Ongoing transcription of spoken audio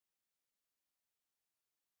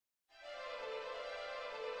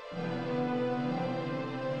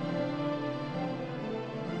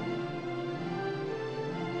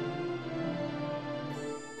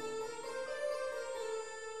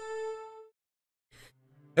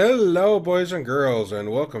Hello, boys and girls, and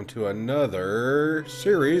welcome to another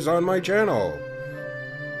series on my channel.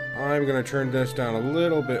 I'm going to turn this down a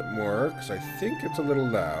little bit more because I think it's a little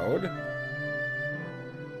loud.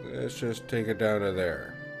 Let's just take it down to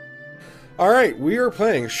there. Alright, we are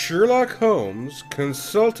playing Sherlock Holmes,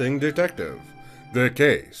 Consulting Detective, The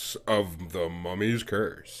Case of the Mummy's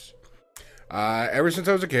Curse. Ever since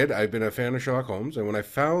I was a kid, I've been a fan of Sherlock Holmes, and when I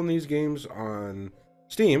found these games on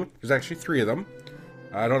Steam, there's actually 3 of them.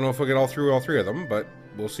 I don't know if we'll get all through all 3 of them, but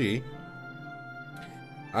we'll see.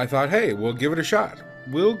 I thought, hey, we'll give it a shot.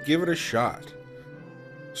 We'll give it a shot.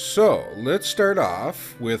 So, let's start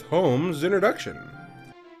off with Holmes' introduction.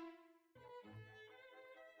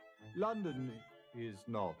 London is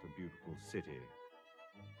not a beautiful city.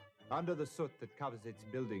 Under the soot that covers its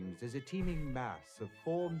buildings is a teeming mass of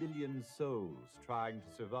 4 million souls trying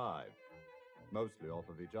to survive, mostly off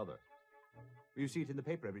of each other. You see it in the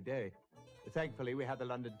paper every day. Thankfully, we have the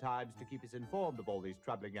London Times to keep us informed of all these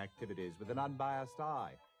troubling activities with an unbiased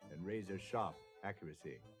eye and razor-sharp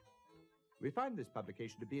accuracy. We find this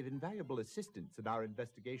publication to be of invaluable assistance in our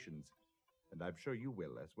investigations, and I'm sure you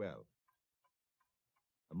will as well.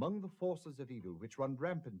 Among the forces of evil which run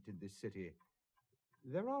rampant in this city,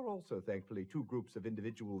 there are also, thankfully, 2 groups of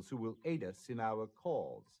individuals who will aid us in our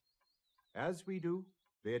cause. As we do,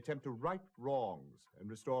 they attempt to right wrongs and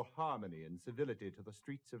restore harmony and civility to the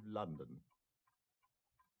streets of London.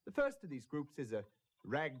 The first of these groups is a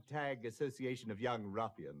ragtag association of young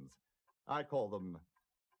ruffians. I call them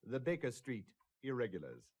the Baker Street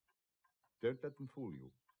Irregulars. Don't let them fool you.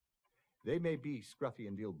 They may be scruffy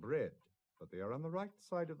and ill-bred, but they are on the right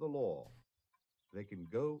side of the law. They can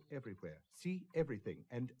go everywhere, see everything,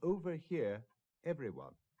 and overhear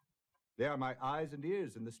everyone. They are my eyes and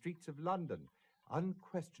ears in the streets of London,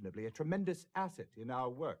 unquestionably a tremendous asset in our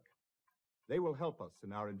work. They will help us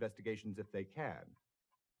in our investigations if they can.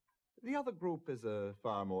 The other group is a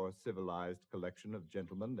far more civilized collection of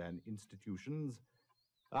gentlemen and institutions.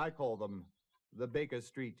 I call them the Baker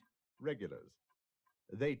Street Regulars.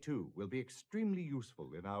 They, too, will be extremely useful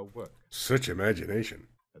in our work. Such imagination.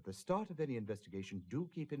 At the start of any investigation, do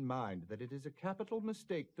keep in mind that it is a capital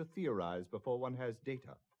mistake to theorize before one has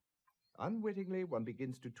data. Unwittingly, one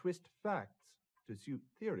begins to twist facts to suit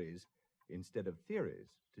theories instead of theories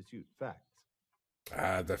to suit facts.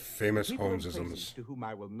 Ah, the famous The people and Holmesisms. places to whom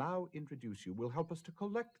I will now introduce you will help us to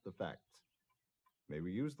collect the facts. May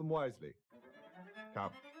we use them wisely.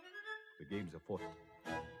 Come, the game's afoot.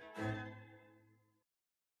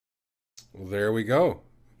 Well, there we go.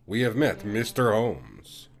 We have met Mr.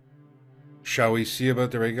 Holmes. Shall we see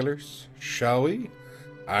about the regulars? Shall we?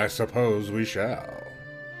 I suppose we shall.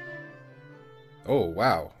 Oh,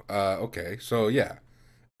 wow. Okay, so yeah.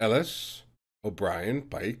 Ellis, O'Brien,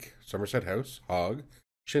 Pike, Somerset House, Hogg,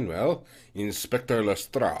 Shinwell, Inspector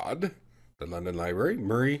Lestrade, the London Library,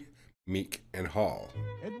 Murray, Meek, and Hall.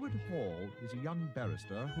 Edward Hall is a young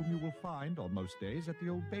barrister whom you will find on most days at the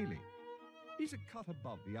Old Bailey. He's a cut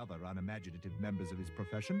above the other unimaginative members of his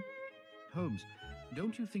profession. Holmes,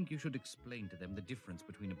 don't you think you should explain to them the difference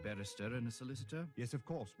between a barrister and a solicitor? Yes, of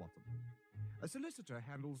course, Watson. A solicitor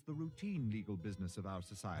handles the routine legal business of our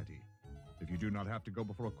society. If you do not have to go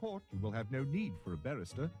before a court, you will have no need for a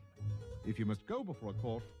barrister. If you must go before a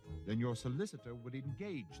court, then your solicitor would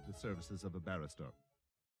engage the services of a barrister.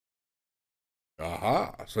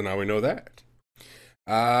 Aha, so now we know that.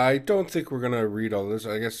 I don't think we're going to read all this.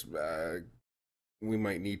 I guess we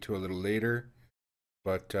might need to a little later.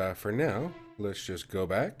 But for now, let's just go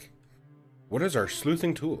back. What is our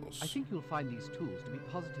sleuthing tools? I think you'll find these tools to be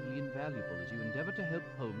positively invaluable as you endeavor to help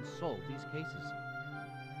Holmes solve these cases.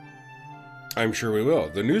 I'm sure we will.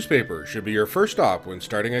 The newspaper should be your first stop when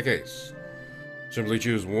starting a case. Simply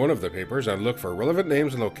choose one of the papers and look for relevant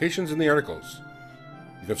names and locations in the articles.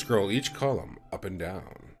 You can scroll each column up and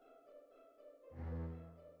down.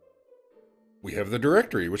 We have the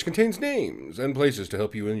directory, which contains names and places to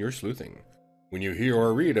help you in your sleuthing. When you hear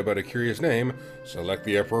or read about a curious name, select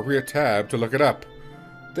the appropriate tab to look it up.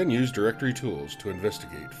 Then use directory tools to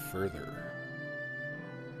investigate further.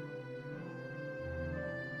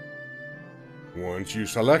 Once you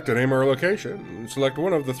select a name or a location, select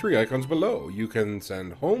one of the 3 icons below. You can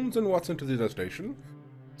send Holmes and Watson to the destination,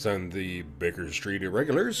 send the Baker Street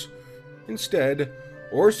Irregulars instead,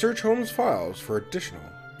 or search Holmes' files for additional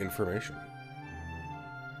information.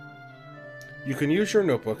 You can use your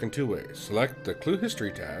notebook in 2 ways. Select the Clue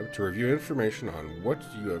History tab to review information on what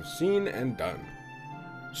you have seen and done.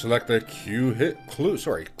 Select the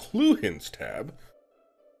Clue Hints tab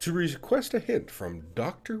to request a hint from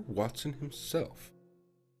Dr. Watson himself.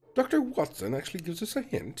 Dr. Watson actually gives us a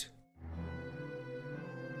hint.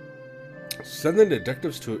 Sending the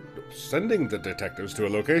detectives to a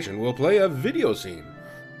location will play a video scene.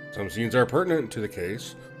 Some scenes are pertinent to the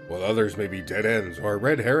case, while others may be dead ends or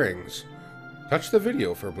red herrings. Touch the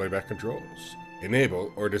video for playback controls.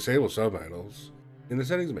 Enable or disable subtitles in the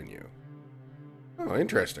settings menu. Oh,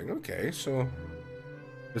 interesting. Okay, so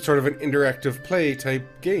it's sort of an interactive play type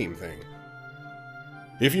game thing.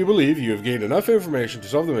 If you believe you have gained enough information to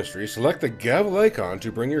solve the mystery, select the gavel icon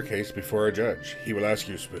to bring your case before a judge. He will ask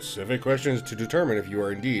you specific questions to determine if you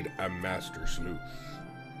are indeed a master sleuth.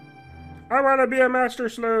 I want to be a master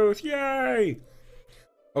sleuth! Yay!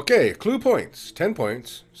 Okay, clue points. 10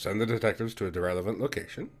 points. Send the detectives to a relevant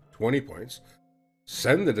location. 20 points.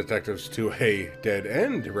 Send the detectives to a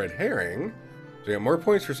dead-end red herring. So you have more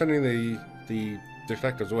points for sending the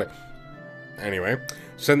detectives away. Anyway,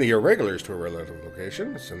 send the irregulars to a relative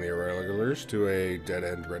location. Send the irregulars to a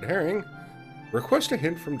dead-end red herring. Request a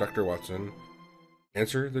hint from Dr. Watson.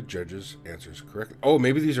 Answer the judge's answers correctly. Oh,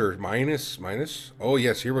 maybe these are minus. Oh,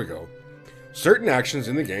 yes, here we go. Certain actions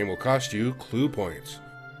in the game will cost you clue points.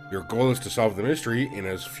 Your goal is to solve the mystery in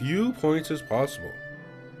as few points as possible.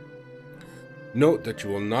 Note that you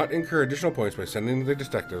will not incur additional points by sending the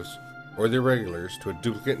detectives or the irregulars to a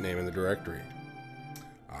duplicate name in the directory.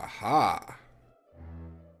 Aha!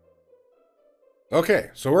 Okay,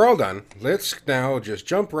 so we're all done. Let's now just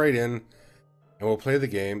jump right in and we'll play the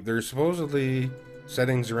game. There's supposedly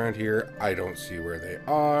settings around here. I don't see where they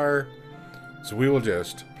are. So we will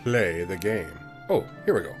just play the game. Oh,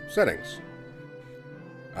 here we go. Settings.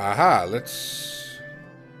 Aha, let's...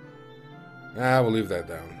 we'll leave that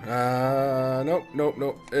down.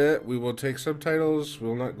 Nope. We will take subtitles.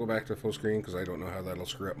 We'll not go back to full screen because I don't know how that'll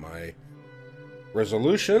screw up my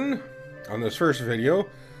resolution on this first video.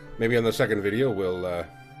 Maybe on the second video we'll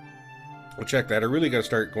check that. I really got to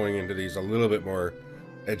start going into these a little bit more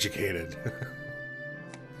educated.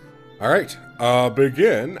 Alright,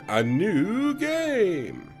 begin a new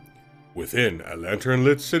game. Within a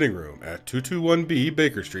lantern-lit sitting room at 221B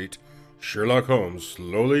Baker Street, Sherlock Holmes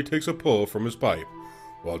slowly takes a pull from his pipe,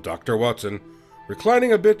 while Dr. Watson,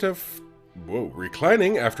 reclining after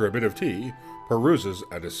a bit of tea, peruses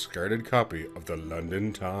a discarded copy of the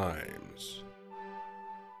London Times.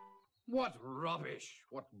 What rubbish!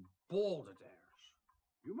 What balderdash!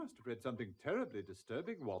 You must have read something terribly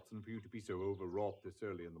disturbing, Watson, for you to be so overwrought this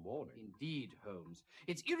early in the morning. Indeed, Holmes.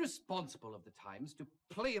 It's irresponsible of the Times to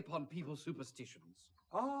play upon people's superstitions.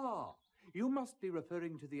 Ah, you must be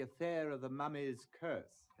referring to the affair of the mummy's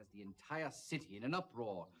curse. Has the entire city in an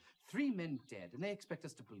uproar. 3 men dead, and they expect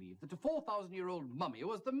us to believe that a 4,000-year-old mummy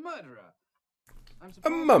was the murderer. I'm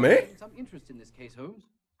surprised a mummy? you're taking some interest in this case, Holmes.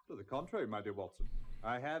 To the contrary, my dear Watson.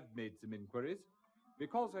 I have made some inquiries.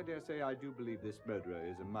 Because I dare say I do believe this murderer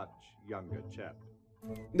is a much younger chap.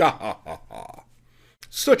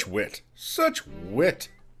 Such wit. Such wit.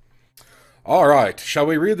 Alright, shall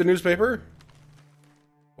we read the newspaper?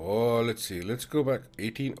 Oh, let's see. Let's go back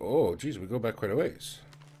 18... Oh, geez, we go back quite a ways.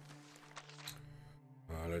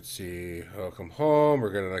 Let's see. Welcome home. We're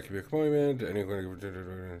going to keep your appointment.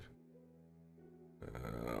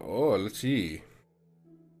 Let's see.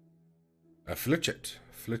 A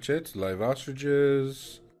Flitchet, live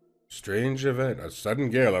ostriches, strange event, a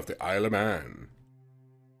sudden gale off the Isle of Man.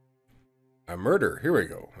 A murder, here we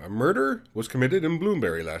go. A murder was committed in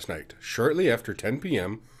Bloomsbury last night. Shortly after 10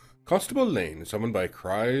 p.m., Constable Lane, summoned by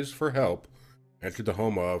cries for help, entered the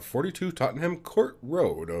home of 42 Tottenham Court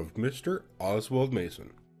Road of Mr. Oswald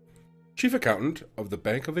Mason, chief accountant of the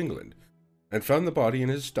Bank of England, and found the body in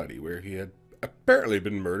his study where he had apparently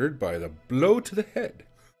been murdered by the blow to the head.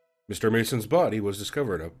 Mr. Mason's body was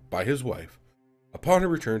discovered by his wife upon her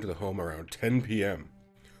return to the home around 10 p.m.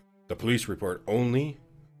 The police report only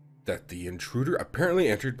that the intruder apparently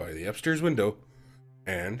entered by the upstairs window,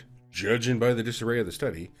 and, judging by the disarray of the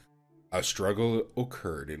study, a struggle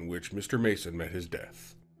occurred in which Mr. Mason met his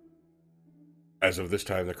death. As of this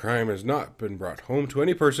time, the crime has not been brought home to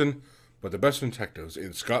any person, but the best detectives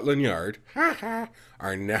in Scotland Yard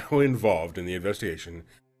are now involved in the investigation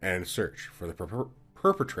and search for the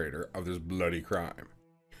perpetrator of this bloody crime.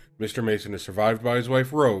 Mr. Mason is survived by his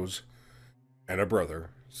wife Rose and a brother,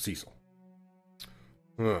 Cecil.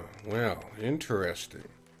 Oh, well, interesting.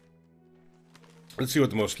 Let's see what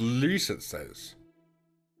the most recent says.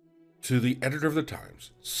 To the editor of the Times.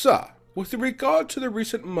 Sir, with regard to the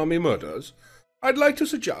recent mummy murders, I'd like to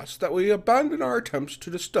suggest that we abandon our attempts to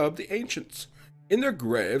disturb the ancients, in their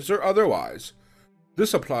graves or otherwise.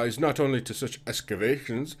 This applies not only to such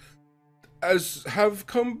excavations as have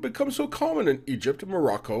become so common in Egypt,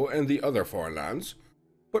 Morocco, and the other foreign lands,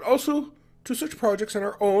 but also to such projects in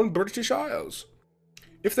our own British Isles.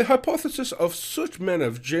 If the hypothesis of such men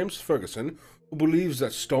as James Ferguson, who believes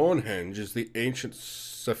that Stonehenge is the ancient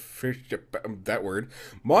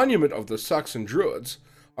monument of the Saxon Druids,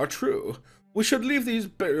 are true, we should leave these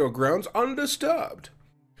burial grounds undisturbed.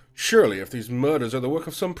 Surely, if these murders are the work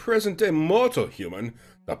of some present-day mortal human,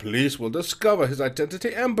 the police will discover his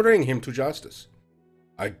identity and bring him to justice.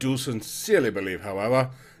 I do sincerely believe,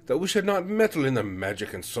 however, that we should not meddle in the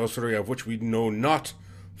magic and sorcery of which we know not,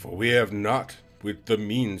 for we have not with the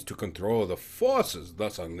means to control the forces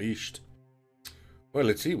thus unleashed. Well,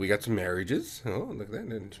 let's see, we got some marriages. Oh, look at that.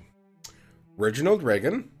 And Reginald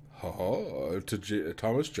Reagan, to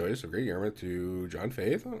Thomas Joyce, a great yeoman, to John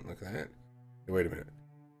Faith. Oh, look at that. Hey, wait a minute.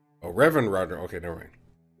 Oh, Reverend Roger. Okay, never mind.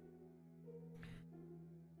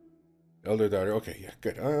 Elder daughter. Okay, yeah,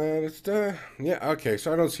 good. Yeah, okay.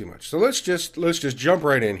 So I don't see much. So let's just jump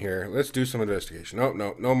right in here. Let's do some investigation.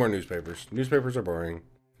 No more newspapers. Newspapers are boring.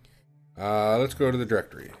 Let's go to the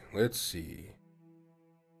directory. Let's see.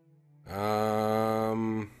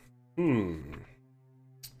 Who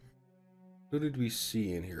did we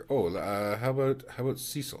see in here? Oh, how about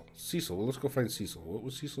Cecil? Cecil. Well, let's go find Cecil. What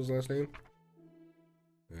was Cecil's last name?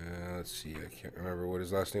 Let's see. I can't remember what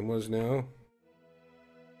his last name was now.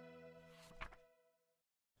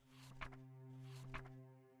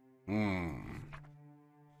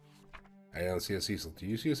 I don't see a Cecil. Do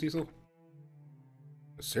you see a Cecil?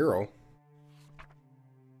 A Cyril?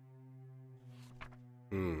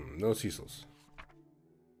 No Cecils.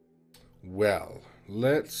 Well,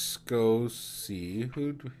 let's go see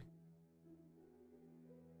who.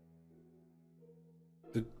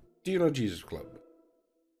 The Do You Know Jesus Club.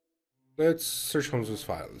 Let's search Holmes's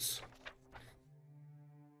files.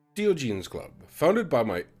 Diogenes Club, founded by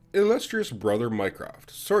my illustrious brother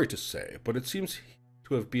Mycroft. Sorry to say, but it seems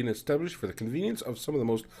to have been established for the convenience of some of the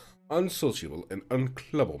most unsociable and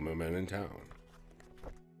unclubbable men in town.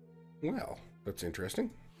 Well, that's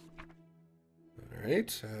interesting.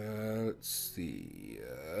 Alright, let's see.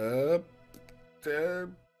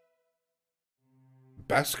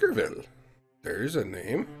 Baskerville. There's a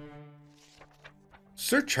name.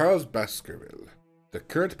 Sir Charles Baskerville, the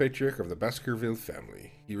current patriarch of the Baskerville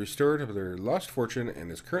family. He restored their lost fortune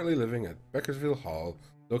and is currently living at Beckersville Hall,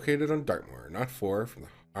 located on Dartmoor, not far from the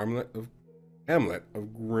hamlet of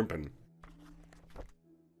Grimpen.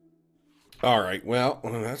 Alright, well,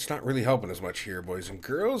 that's not really helping us much here, boys and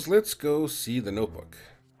girls. Let's go see the notebook.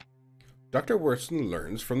 Dr. Watson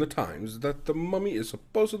learns from the Times that the mummy is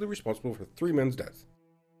supposedly responsible for 3 men's deaths.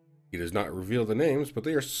 He does not reveal the names, but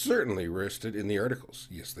they are certainly listed in the articles.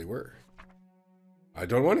 Yes, they were. I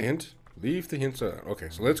don't want a hint. Leave the hints out. Okay,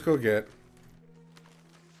 so let's go get...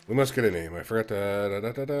 We must get a name. I forgot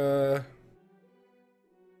to...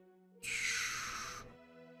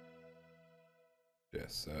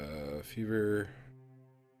 Yes, fever...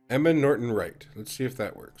 Edmund Norton Wright. Let's see if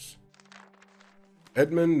that works.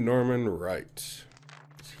 Edmund Norman Wright.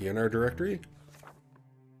 Is he in our directory?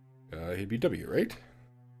 He'd be W, right?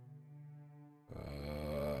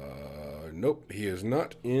 Nope, he is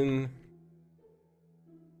not in...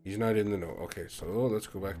 He's not in the know. Okay, so let's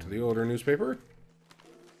go back to the older newspaper.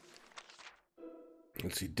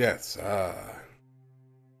 Let's see, deaths.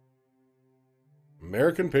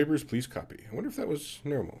 American papers, please copy. I wonder if that was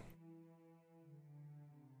normal.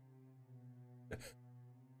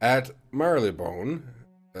 At Marylebone,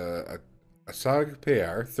 Assag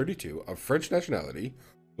Payar, 32, of French nationality,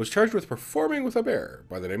 was charged with performing with a bear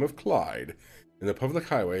by the name of Clyde in the public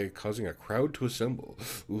highway, causing a crowd to assemble.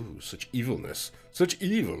 Ooh, such evilness. Such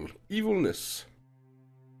evilness.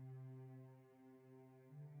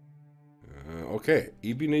 Okay,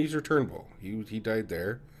 Ebenezer Turnbull. He died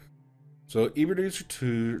there. So, Ebenezer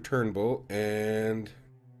Turnbull and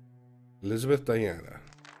Elizabeth Diana.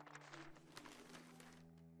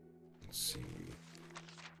 Let's see.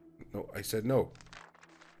 No, I said no.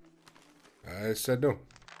 I said no.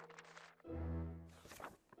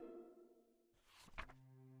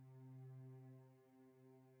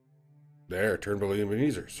 There, Turnbull and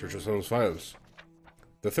Ebenezer. Search of Holmes' files.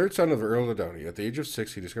 The third son of Earl of Downey. At the age of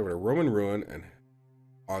 6, he discovered a Roman ruin and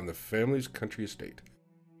on the family's country estate.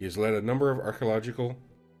 He has led a number of archaeological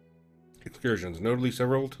excursions, notably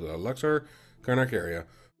several to the Luxor, Karnak area,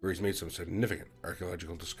 where he's made some significant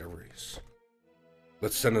archaeological discoveries.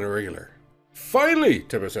 Let's send an irregular. Finally,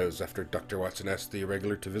 Tipper says, after Dr. Watson asks the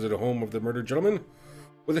irregular to visit a home of the murdered gentleman.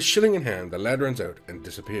 With a shilling in hand, the lad runs out and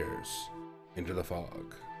disappears into the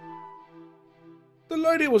fog. The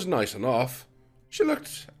lady was nice enough. She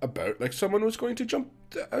looked about like someone was going to jump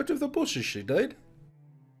out of the bushes, she did.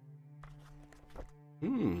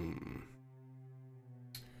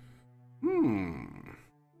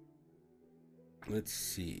 Let's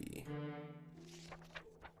see.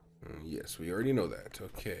 Yes, we already know that.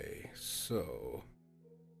 Okay, so...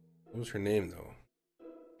 What was her name, though?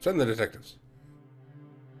 Send the detectives.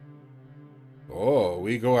 Oh,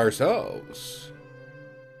 we go ourselves.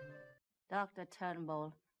 Dr.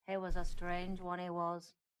 Turnbull, he was a strange one, he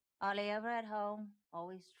was. Hardly ever at home,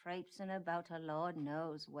 always traipsing about a Lord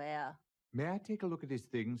knows where. May I take a look at his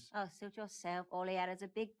things? Oh, suit yourself. All he had is a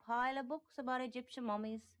big pile of books about Egyptian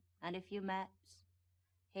mummies and a few maps.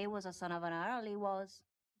 He was a son of an earl, he was.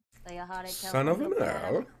 So you hardly tell Son of from an looking at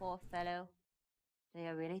him, earl? poor fellow. Do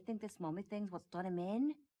you really think this mummy thing's what's done him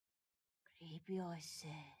in? Creepy, I says.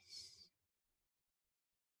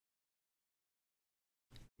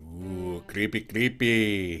 Ooh, creepy,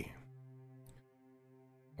 creepy.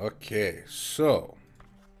 Okay, so,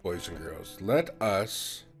 boys and girls, let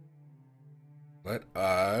us... We're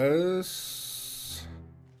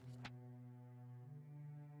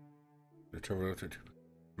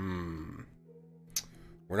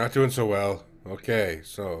not doing so well. Okay,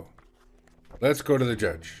 so, let's go to the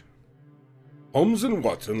judge. Holmes and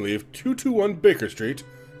Watson leave 221 Baker Street,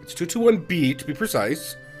 it's 221B to be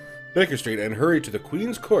precise, Baker Street, and hurry to the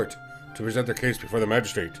Queen's Court to present their case before the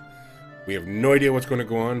magistrate. We have no idea what's going to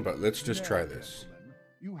go on, but let's just try this.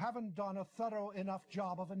 You haven't done a thorough enough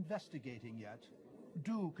job of investigating yet.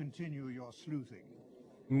 Do continue your sleuthing.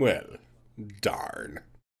 Well, darn.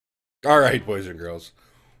 Alright, boys and girls.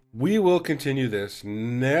 We will continue this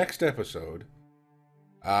next episode.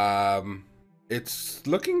 It's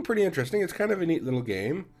looking pretty interesting. It's kind of a neat little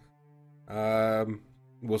game.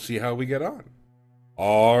 We'll see how we get on.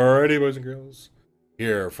 Alrighty, boys and girls.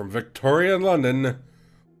 Here from Victoria and London,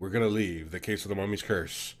 we're going to leave the case of the Mummy's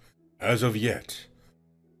Curse, as of yet,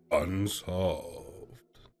 unsolved.